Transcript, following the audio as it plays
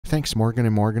Thanks Morgan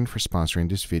 & Morgan for sponsoring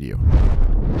this video.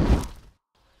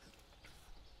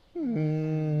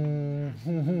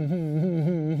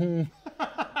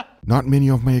 Not many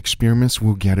of my experiments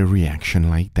will get a reaction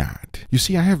like that. You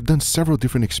see, I have done several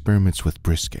different experiments with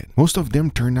brisket. Most of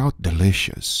them turn out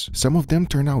delicious. Some of them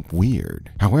turn out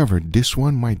weird. However, this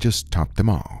one might just top them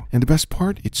all. And the best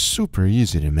part, it's super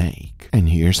easy to make. And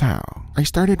here's how. I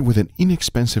started with an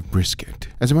inexpensive brisket.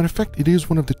 As a matter of fact, it is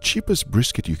one of the cheapest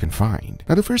brisket you can find.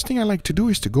 Now, the first thing I like to do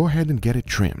is to go ahead and get it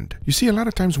trimmed. You see, a lot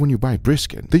of times when you buy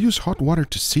brisket, they use hot water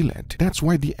to seal it. That's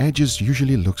why the edges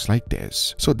usually looks like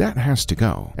this. So that has to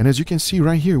go. And as you can see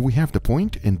right here, we have the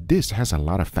point, and this has a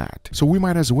lot of fat. So we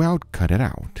might as well cut it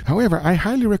out. However, I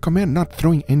highly recommend not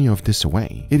throwing any of this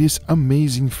away. It is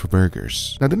amazing for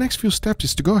burgers. Now, the next few steps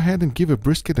is to go ahead and give a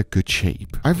brisket a good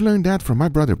shape. I've learned that from my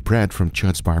brother Brad from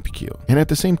Chud's Barbecue. And at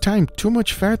the same time, too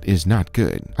much fat is not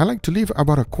good. I like to leave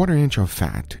about a 1/4 inch of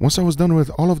fat. Once I was done with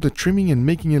all of the trimming and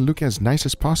making it look as nice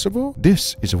as possible,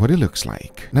 this is what it looks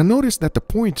like. Now notice that the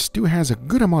point still has a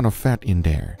good amount of fat in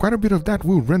there. Quite a bit of that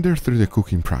will render through the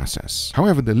cooking process.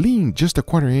 However, the lean, just a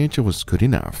 1/4 inch was good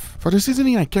enough. For the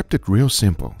seasoning, I kept it real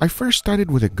simple. I first started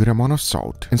with a good amount of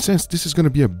salt. And since this is going to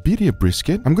be a birria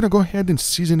brisket, I'm going to go ahead and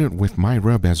season it with my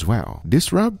rub as well.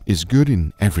 This rub is good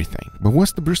in everything. But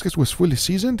once the brisket was fully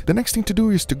seasoned, the next thing to do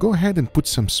is to go ahead and put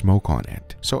some smoke on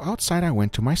it. So outside I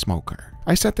went to my smoker.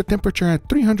 I set the temperature at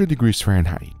 300 degrees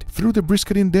Fahrenheit, threw the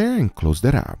brisket in there and closed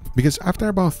it up. Because after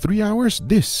about 3 hours,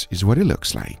 this is what it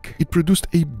looks like. It produced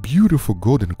a beautiful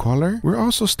golden color. We're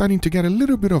also starting to get a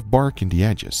little bit of bark in the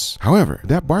edges. However,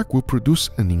 that bark will produce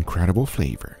an incredible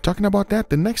flavor. Talking about that,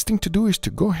 the next thing to do is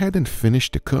to go ahead and finish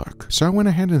the cook. So I went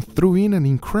ahead and threw in an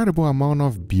incredible amount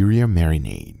of Birria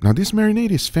Marinade. Now this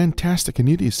marinade is fantastic and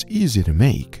it is easy to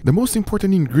make. The most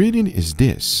important ingredient is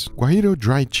this, Guajillo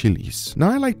dried chilies.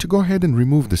 Now I like to go ahead and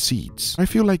remove the seeds. I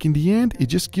feel like in the end, it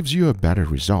just gives you a better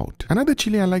result. Another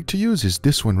chili I like to use is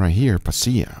this one right here,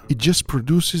 pasilla. It just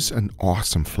produces an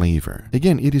awesome flavor.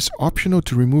 Again, it is optional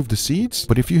to remove the seeds,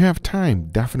 but if you have time,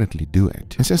 definitely do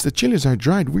it. And since the chilies are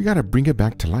dried, we gotta bring it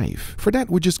back to life. For that,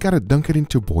 we just gotta dunk it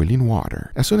into boiling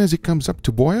water. As soon as it comes up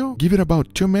to boil, give it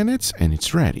about 2 minutes and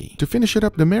it's ready. To finish it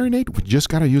up the marinade, we just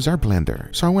gotta use our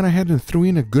blender. So I went ahead and threw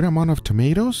in a good amount of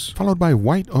tomatoes, followed by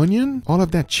white onion, all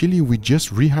of that chili we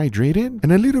just rehydrated,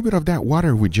 and a little bit of that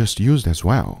water we just used as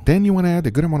well. Then you want to add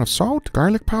a good amount of salt,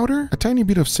 garlic powder, a tiny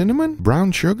bit of cinnamon,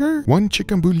 brown sugar, 1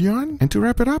 chicken bouillon, and to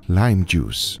wrap it up, lime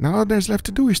juice. Now all there's left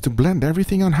to do is to blend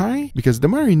everything on high because the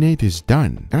marinade is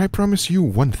done. And I promise you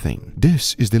one thing,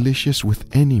 this is delicious with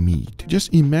any meat.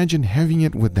 Just imagine having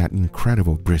it with that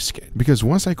incredible brisket. Because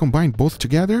once I combined both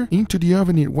together, into the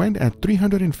oven it went at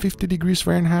 350 degrees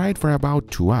Fahrenheit for about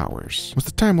 2 hours. Once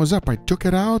the time was up, I took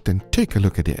it out and take a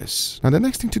look at this. Now the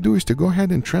next thing to do is to go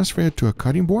ahead and transfer it to a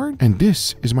cutting board, and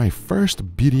this is my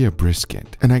first birria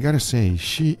brisket, and I gotta say,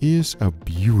 she is a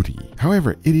beauty.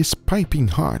 However, it is piping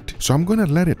hot, so I'm gonna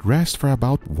let it rest for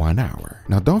about 1 hour.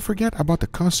 Now don't forget about the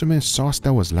consommé sauce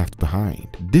that was left behind.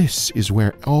 This is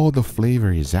where all the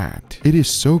flavor is at. It is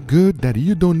so good that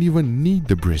you don't even need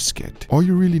the brisket. All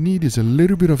you really need is a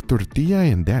little bit of tortilla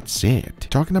and that's it.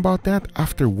 Talking about that,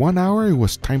 after 1 hour it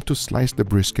was time to slice the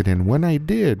brisket, and when I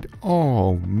did,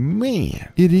 oh man,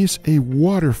 it is a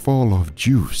waterfall of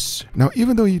juice. Now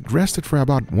even though it rested for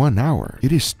about 1 hour,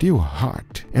 it is still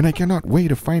hot, and I cannot wait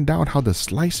to find out how the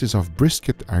slices of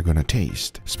brisket are gonna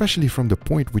taste, especially from the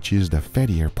point which is the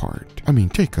fattier part. I mean,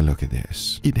 take a look at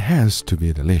this. It has to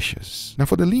be delicious. Now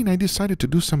for the lean, I decided to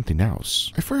do something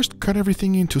else. I first cut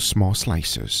everything into small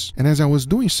slices, and as I was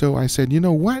doing so, I said, you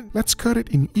know what, let's cut it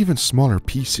in even smaller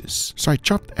pieces. So I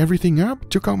chopped everything up,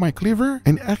 took out my cleaver,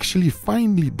 and actually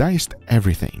finely diced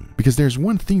everything. Because there's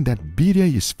one thing that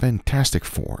birria is fantastic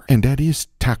for, and that is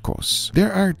tacos.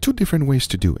 There are 2 different ways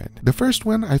to do it. The first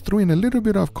one, I threw in a little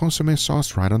bit of consommé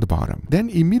sauce right on the bottom, then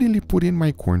immediately put in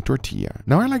my corn tortilla.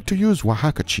 Now I like to use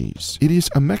Oaxaca cheese. It is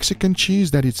a Mexican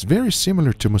cheese that is very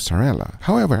similar to mozzarella.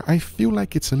 However, I feel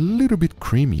like it's a little bit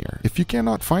creamier. If you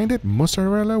cannot find it,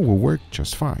 mozzarella will work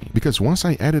just fine. Because once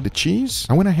I added the cheese,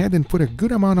 I went ahead and put a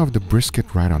good amount of the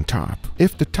brisket right on top.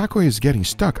 If the taco is getting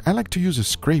stuck, I like to use a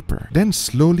scraper, then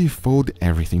slowly fold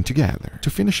everything together. To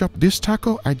finish up this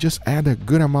taco, I just add a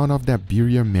good amount of that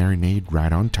Birria Marinade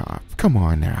right on top. Come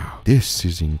on now, this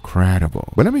is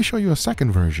incredible. But let me show you a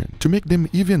second version. To make them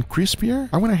even crispier,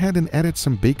 I went ahead and added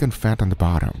some bacon fat on the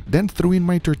bottom. Then threw in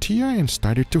my tortilla and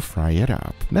started to fry it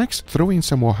up. Next, throw in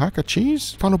some Oaxaca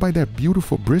cheese, followed by that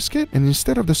beautiful brisket, and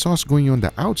instead of the sauce going on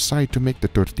the outside to make the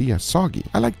tortilla soggy,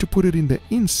 I like to put it in the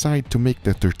inside to make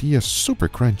the tortilla super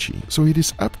crunchy. So it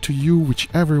is up to you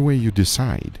whichever way you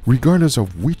decide. Regardless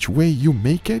of which way you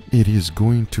make it, it is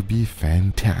going to be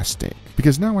fantastic.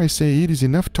 Because now I say it is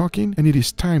enough talking and it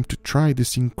is time to try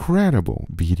this incredible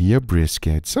birria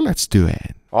brisket. So let's do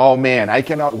it. Oh man, I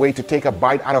cannot wait to take a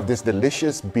bite out of this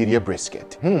delicious birria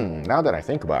brisket. Now that I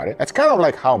think about it, it's kind of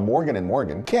like how Morgan &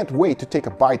 Morgan can't wait to take a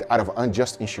bite out of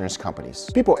unjust insurance companies.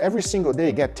 People every single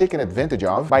day get taken advantage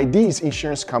of by these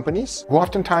insurance companies who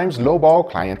oftentimes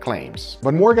lowball client claims.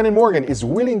 But Morgan & Morgan is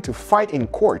willing to fight in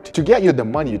court to get you the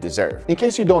money you deserve. In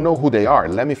case you don't know who they are,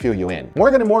 let me fill you in.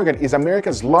 Morgan & Morgan is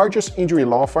America's largest injury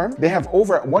law firm. They have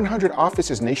over 100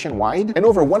 offices nationwide and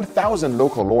over 1,000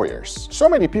 local lawyers. So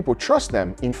many people trust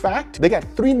them. In fact, they get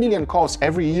 3 million calls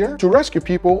every year to rescue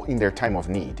people in their time of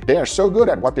need. They are so good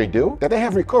at what they do that they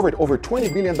have recovered over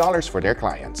 $20 billion for their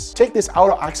clients. Take this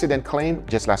auto accident claim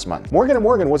just last month. Morgan &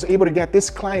 Morgan was able to get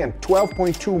this client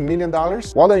 $12.2 million,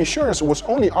 while the insurance was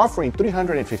only offering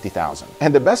 $350,000.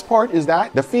 And the best part is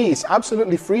that the fee is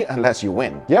absolutely free unless you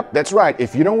win. Yep, that's right.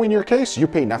 If you don't win your case, you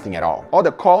pay nothing at all. All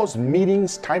the calls,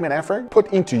 meetings, time, and effort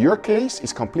put into your case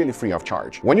is completely free of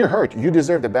charge. When you're hurt, you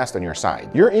deserve the best on your side.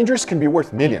 Your injuries can be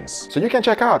worth millions. So you can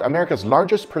check out America's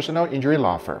largest personal injury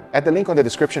law firm at the link on the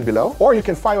description below, or you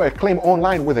can file a claim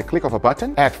online with a click of a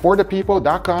button at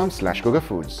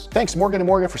forthepeople.com/GUGAFOODS. Thanks Morgan &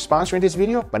 Morgan for sponsoring this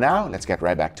video, but now let's get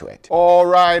right back to it. All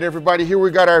right, everybody, here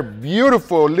we got our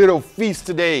beautiful little feast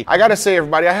today. I gotta say,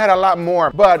 everybody, I had a lot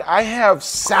more, but I have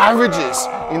savages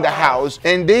in the house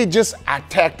and they just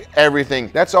attacked everything.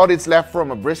 That's all that's left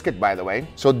from a brisket, by the way.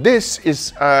 So this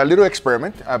is a little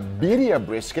experiment, a birria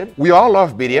brisket. We all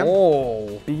love birria. Oh,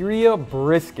 birria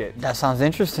brisket. That sounds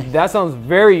interesting. That sounds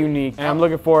very unique, and I'm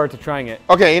looking forward to trying it.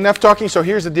 Okay, enough talking. So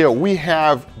here's the deal. We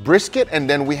have brisket and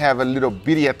then we have a little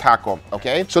birria taco,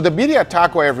 okay? So the birria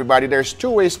taco, everybody, there's two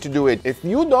ways to do it. If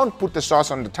you don't put the sauce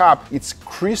on the top, it's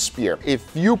crispier.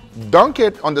 If you dunk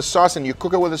it on the sauce and you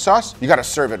cook it with the sauce, you gotta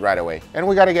serve it right away. And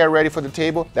we gotta get ready for the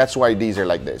table. That's why these are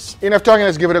like this. Enough talking,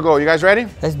 let's give it a go. You guys ready?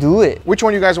 Let's do it. Which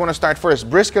one you guys wanna start first,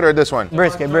 brisket or this one?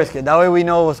 Brisket, brisket. That way we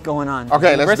know what's going on.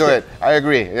 Okay, let's Brisket. do it. I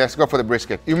agree. Let's go for the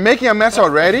brisket. You're making a mess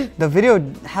already? The video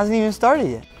hasn't even started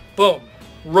yet. Boom.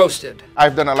 Roasted.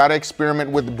 I've done a lot of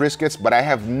experiment with briskets, but I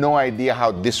have no idea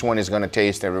how this one is gonna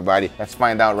taste, everybody. Let's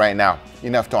find out right now.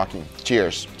 Enough talking.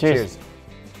 Cheers. Cheers.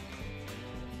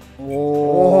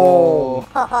 Oh.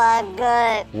 Oh,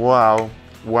 good. Wow,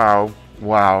 wow,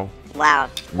 wow. Wow.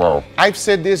 Wow. I've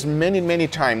said this many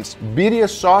times. Birria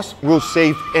sauce will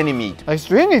save any meat.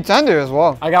 Extremely tender as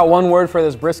well. I got one word for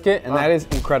this brisket, and that is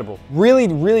incredible. Really,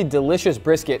 really delicious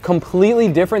brisket. Completely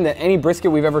different than any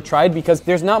brisket we've ever tried because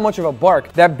there's not much of a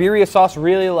bark. That birria sauce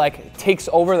really like takes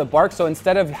over the bark, so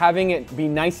instead of having it be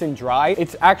nice and dry,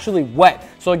 it's actually wet.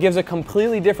 So it gives a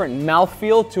completely different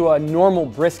mouthfeel to a normal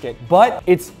brisket, but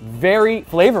it's very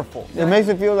flavorful. It makes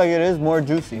it feel like it is more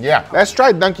juicy. Yeah. Let's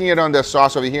try dunking it on the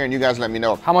sauce over here and you guys let me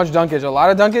know. How much dunkage? A lot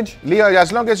of dunkage? Leo,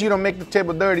 as long as you don't make the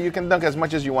table dirty, you can dunk as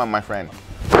much as you want, my friend.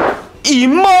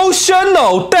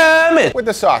 Emotional, damn it! With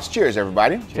the sauce. Cheers,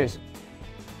 everybody. Cheers.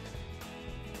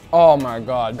 Oh my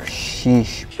God.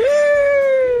 Sheesh.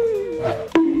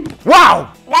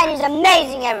 Wow! That is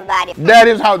amazing, everybody. That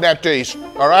is how that tastes,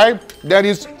 all right? That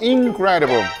is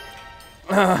incredible.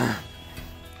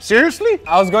 Seriously?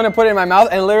 I was going to put it in my mouth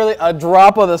and literally a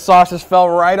drop of the sauce just fell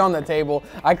right on the table.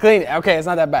 I cleaned it. Okay, it's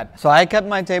not that bad. So I kept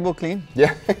my table clean.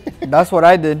 Yeah. That's what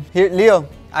I did. Here, Leo,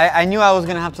 I knew I was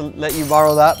gonna have to let you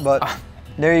borrow that, but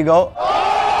there you go.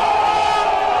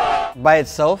 By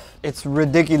itself, it's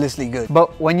ridiculously good.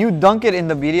 But when you dunk it in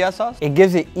the birria sauce, it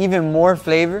gives it even more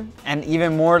flavor and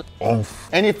even more oomph.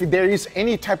 And if there is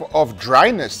any type of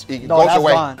dryness, it No, goes that's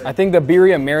away. gone. I think the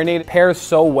birria marinade pairs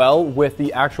so well with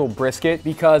the actual brisket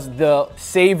because the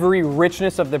savory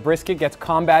richness of the brisket gets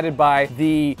combated by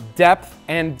the depth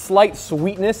and slight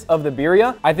sweetness of the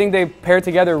birria. I think they pair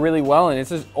together really well, and it's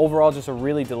just overall just a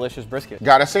really delicious brisket.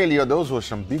 Gotta say, Leo, those were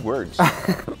some big words.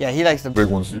 Yeah, he likes the big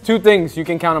ones. Two things you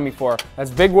can count on me for.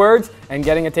 That's big words and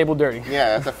getting a table dirty.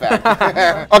 Yeah, that's a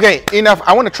fact. Okay, enough.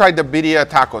 I want to try the birria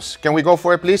tacos. Can we go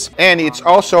for it, please? And it's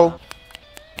also,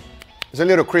 it's a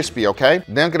little crispy, okay?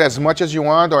 Dunk it as much as you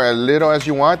want or a little as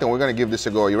you want, and we're gonna give this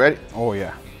a go. You ready? Oh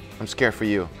yeah. I'm scared for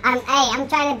you. I'm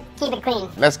trying to keep it clean.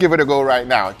 Let's give it a go right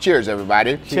now. Cheers,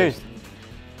 everybody. Cheers.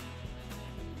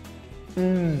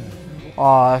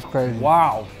 Oh, that's crazy.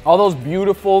 Wow. All those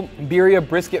beautiful birria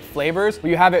brisket flavors.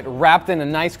 You have it wrapped in a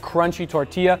nice crunchy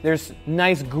tortilla. There's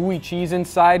nice gooey cheese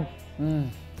inside.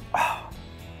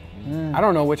 I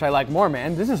don't know which I like more,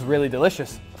 man. This is really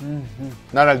delicious.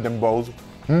 Not like them bowls.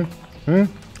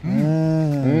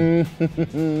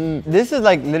 This is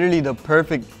like literally the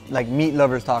perfect like meat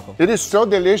lover's taco. It is so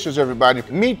delicious, everybody.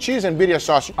 Meat, cheese, and birria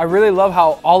sauce. I really love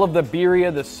how all of the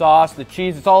birria, the sauce, the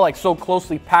cheese, it's all like so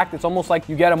closely packed. It's almost like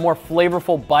you get a more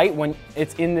flavorful bite when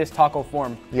it's in this taco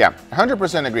form. Yeah,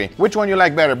 100% agree. Which one you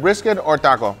like better, brisket or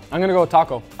taco? I'm gonna go with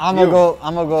taco. I'm gonna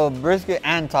go brisket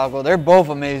and taco. They're both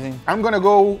amazing. I'm gonna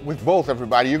go with both,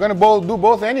 everybody. You're gonna do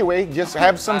both anyway. Just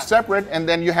have some separate, and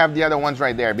then you have the other ones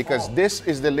right there, because this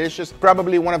is delicious.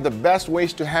 Probably one of the best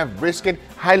ways to have brisket.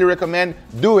 Highly recommend.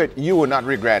 Do it. You will not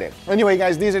regret it. Anyway,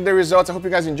 guys, these are the results. I hope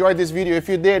you guys enjoyed this video. If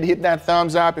you did, hit that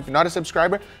thumbs up. If you're not a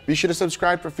subscriber, be sure to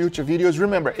subscribe for future videos.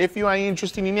 Remember, if you are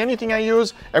interested in anything I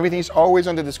use, everything is always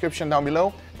on the description down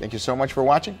below. Thank you so much for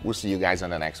watching. We'll see you guys on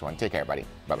the next one. Take care, buddy.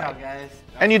 Bye-bye. Guys.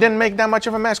 And you didn't make that much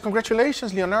of a mess.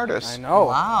 Congratulations, Leonardus. I know.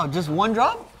 Wow, just one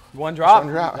drop? One drop.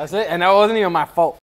 One drop. That's it. And that wasn't even my fault.